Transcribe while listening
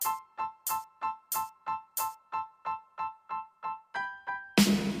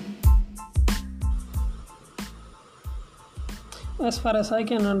As far as I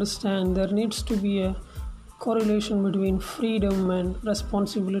can understand, there needs to be a correlation between freedom and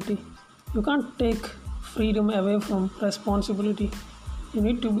responsibility. You can't take freedom away from responsibility. You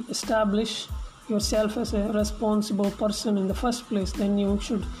need to establish yourself as a responsible person in the first place, then you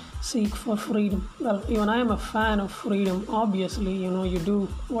should seek for freedom. Well, even I am a fan of freedom. Obviously, you do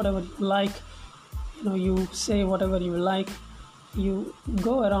whatever you like, you say whatever you like, you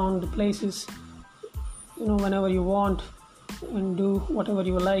go around the places, whenever you want, and do whatever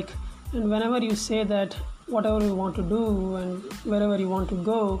you like. And whenever you say that whatever you want to do and wherever you want to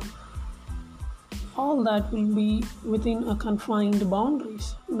go, all that will be within a confined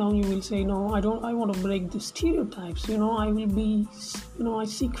boundaries. Now you will say, no, I want to break the stereotypes. I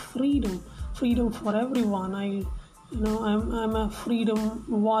seek freedom for everyone. I'm a freedom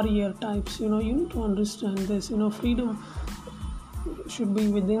warrior types. You need to understand this. Freedom should be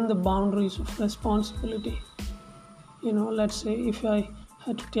within the boundaries of responsibility. Let's say if I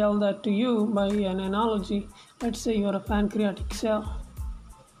had to tell that to you by an analogy, let's say you're a pancreatic cell.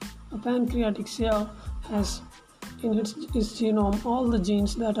 A pancreatic cell has in its genome all the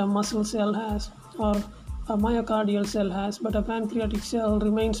genes that a muscle cell has or a myocardial cell has, but a pancreatic cell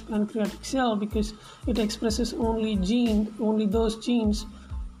remains pancreatic cell because it expresses only those genes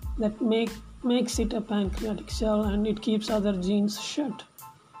that makes it a pancreatic cell, and it keeps other genes shut.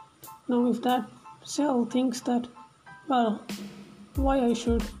 Now if that cell thinks that, well, why I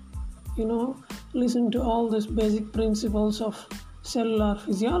should listen to all these basic principles of cellular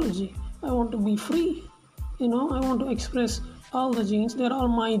physiology, I want to be free, I want to express all the genes, they're all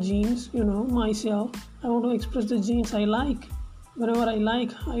my genes, my cell, I want to express the genes I like, whenever I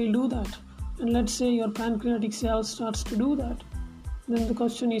like I'll do that. And let's say your pancreatic cell starts to do that, then the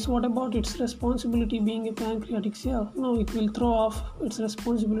question is, what about its responsibility being a pancreatic cell? No, it will throw off its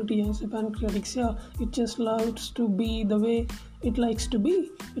responsibility as a pancreatic cell. It just loves to be the way it likes to be.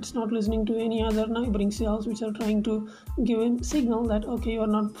 It's not listening to any other neighboring cells which are trying to give a signal that, okay, you're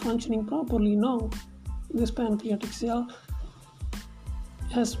not functioning properly. No, this pancreatic cell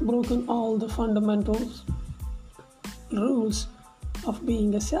has broken all the fundamentals rules of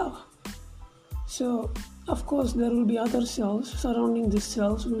being a cell. So of course there will be other cells surrounding these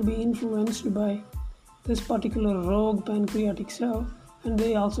cells will be influenced by this particular rogue pancreatic cell, and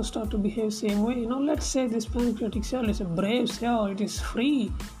they also start to behave same way. Let's say this pancreatic cell is a brave cell, it is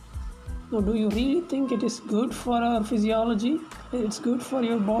free. Now, do you really think it is good for our physiology? It's good for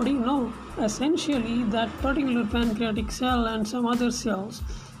your body? No. Essentially, that particular pancreatic cell and some other cells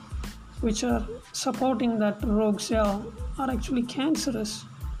which are supporting that rogue cell are actually cancerous.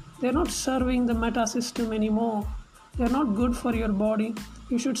 They're not serving the meta system anymore. They're not good for your body.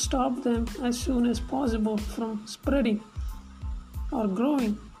 You should stop them as soon as possible from spreading or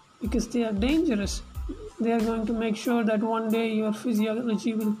growing, because they are dangerous. They are going to make sure that one day your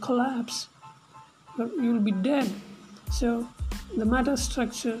physiology will collapse. You will be dead. So the meta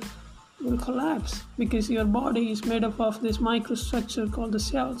structure will collapse because your body is made up of this microstructure called the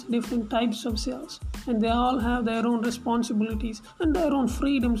cells, different types of cells, and they all have their own responsibilities and their own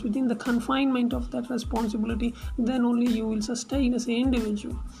freedoms within the confinement of that responsibility. Then only you will sustain as an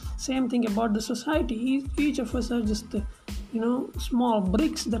individual. Same thing about the society. Each of us are just the small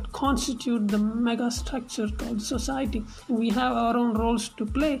bricks that constitute the mega structure called society, and we have our own roles to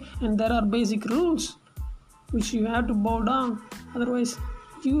play, and there are basic rules which you have to bow down, otherwise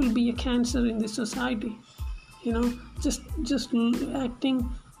you will be a cancer in this society. Just acting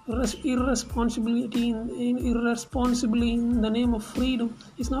irresponsibly in the name of freedom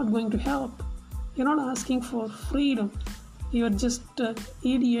is not going to help. You're not asking for freedom, you're just an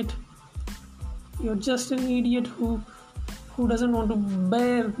idiot. You're just an idiot who doesn't want to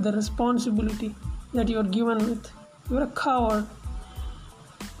bear the responsibility that you're given with. You're a coward.